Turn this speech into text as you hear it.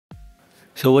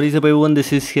So what is up everyone,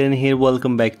 this is Karan here.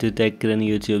 Welcome back to Tech Karan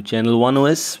YouTube channel. One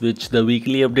OS, which the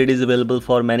weekly update is available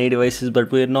for many devices, but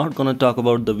we're not gonna talk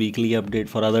about the weekly update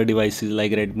for other devices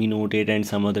like Redmi Note 8 and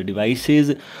some other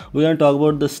devices. We're gonna talk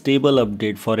about the stable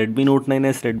update for Redmi Note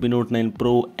 9s, Redmi Note 9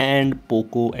 Pro and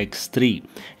Poco X3.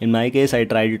 In my case, I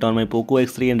tried it on my Poco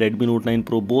X3 and Redmi Note 9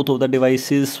 Pro, both of the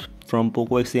devices. From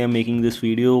Poco X3 I'm making this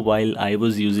video while I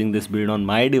was using this build on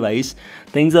my device.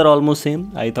 Things are almost same.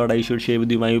 I thought I should share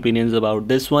with you my opinions about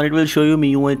this one. It will show you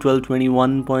MIUI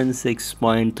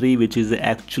 12.21.6.3, which is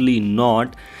actually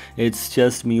not. It's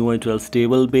just MIUI 12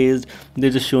 stable based. They're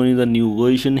just showing you the new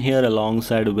version here.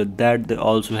 Alongside with that, they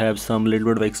also have some little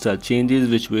bit of extra changes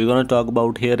which we're gonna talk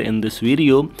about here in this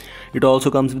video. It also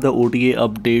comes with the OTA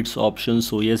updates option,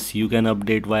 so yes, you can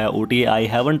update via OTA. I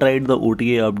haven't tried the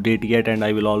OTA update yet, and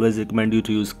I will always recommend you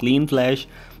to use Clean Flash.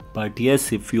 But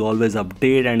yes, if you always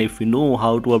update and if you know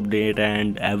how to update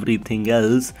and everything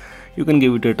else, you can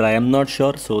give it a try. I'm not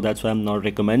sure, so that's why I'm not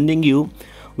recommending you.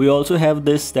 We also have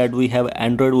this, that we have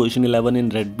Android version 11 in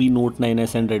Redmi Note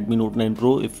 9s and Redmi Note 9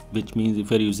 Pro, which means if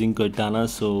you're using Cortana,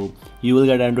 so you will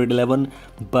get Android 11.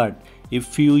 But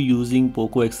if you using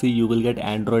Poco X3, you will get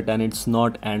Android and it's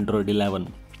not Android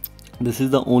 11. This is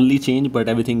the only change, but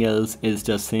everything else is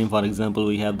just same. For example,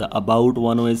 we have the about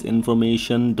One OS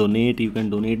information, donate. You can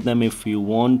donate them if you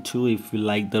want to. If you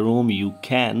like the ROM, you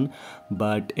can,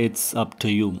 but it's up to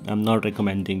you. I'm not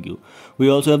recommending you. We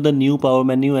also have the new power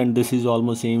menu, and this is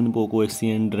almost same in Poco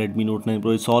X3 and Redmi Note 9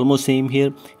 Pro. It's almost same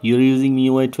here. You're using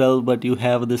MIUI 12, but you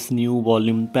have this new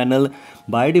volume panel.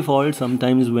 By default,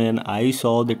 sometimes when I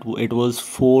saw that it was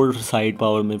four side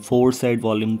volume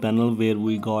panel where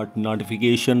we got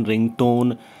notification, ringtone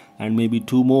and maybe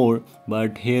two more,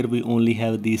 but here we only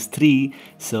have these three,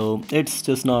 so it's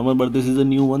just normal. But this is a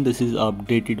new one. This is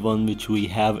updated one which we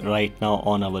have right now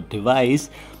on our device.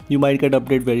 You might get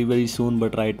update very soon,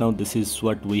 but right now this is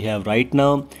what we have right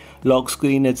now. Lock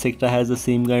screen etc has the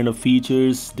same kind of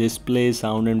features. Display,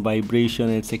 sound and vibration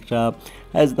etc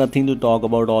has nothing to talk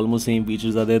about. Almost same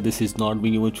features are there. This is not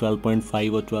MIUI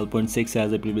 12.5 or 12.6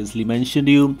 as I previously mentioned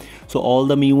you. So all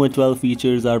the MIUI 12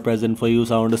 features are present for you.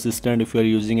 Sound assistant if you are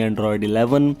using Android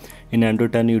 11. In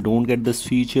Android 10 you don't get this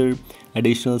feature.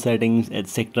 Additional settings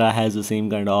etc has the same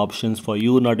kind of options for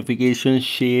you. Notification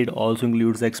shade also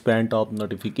includes expand top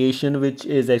notification, which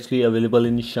is actually available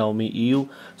in Xiaomi EU.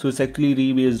 So it's actually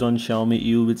rebased on Xiaomi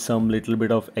EU with some little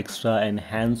bit of extra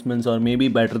enhancements, or maybe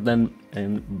better than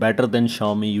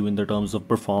Xiaomi EU in the terms of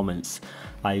performance.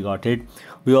 I got it.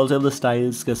 We also have the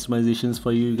styles customizations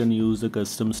for you. You can use the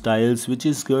custom styles, which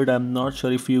is good. I'm not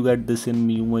sure if you get this in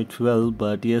MIUI 12,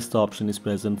 but yes, the option is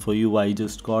present for you. I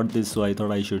just got this, so I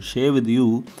thought I should share with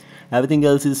you. Everything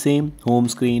else is same. Home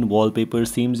screen,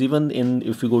 wallpapers, themes. Even in,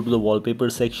 if you go to the wallpaper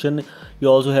section, you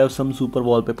also have some super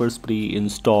wallpapers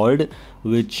pre-installed,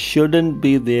 which shouldn't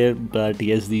be there, but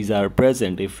yes, these are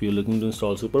present. If you're looking to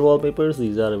install super wallpapers,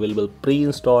 these are available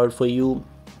pre-installed for you.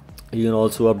 You can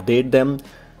also update them.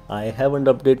 I haven't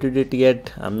updated it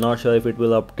yet. I'm not sure if it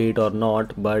will update or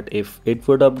not, but if it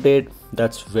would update,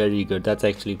 that's very good. That's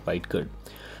actually quite good.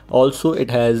 Also, it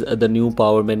has the new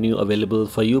power menu available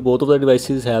for you. Both of the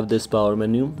devices have this power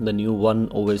menu, the new One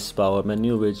OS power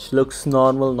menu, which looks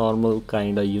normal,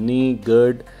 kind of unique,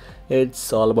 good.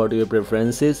 It's all about your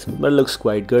preferences, but looks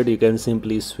quite good. You can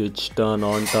simply switch turn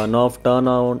on, turn off. Turn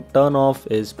off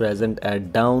is present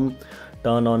at down,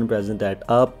 turn on present at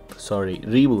up,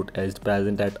 reboot is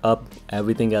present at up.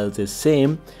 Everything else is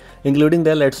same, including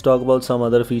that. Let's talk about some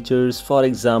other features. For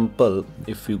example,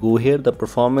 if you go here, the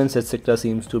performance etc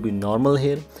seems to be normal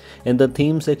here. In the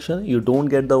theme section, you don't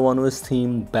get the One OS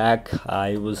theme back.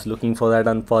 I was looking for that.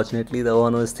 Unfortunately, the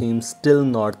One OS theme still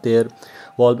not there.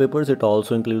 Wallpapers, it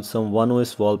also includes some One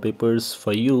OS wallpapers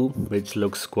for you, which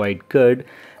looks quite good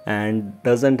and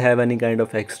doesn't have any kind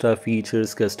of extra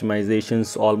features,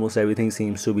 customizations. Almost everything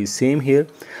seems to be same here.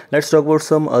 Let's talk about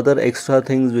some other extra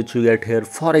things which you get here.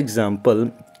 For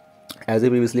example, as I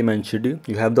previously mentioned,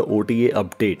 you have the OTA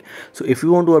update. So if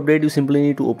you want to update, you simply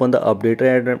need to open the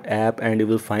updater app and you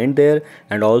will find there.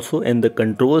 And also in the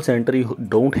control center, you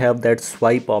don't have that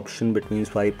swipe option between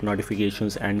swipe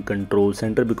notifications and control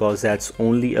center, because that's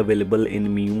only available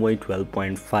in MIUI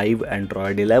 12.5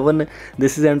 Android 11.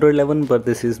 This is Android 11, but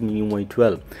this is MIUI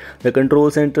 12. The control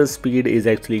center speed is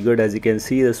actually good. As you can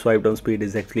see, the swipe down speed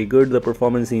is actually good. The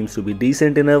performance seems to be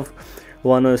decent enough.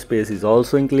 One OS space is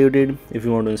also included. If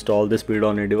you want to install this build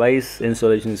on your device,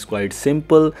 installation is quite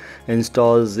simple.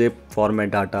 Install, zip,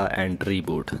 format data and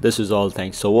reboot. This is all.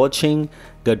 Thanks for watching.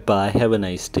 Goodbye. Have a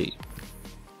nice day.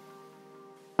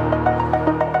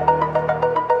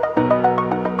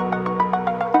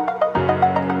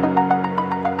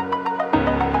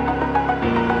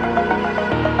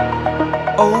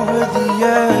 over the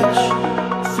edge.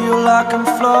 Feel like I'm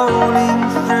floating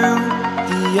through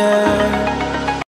the air.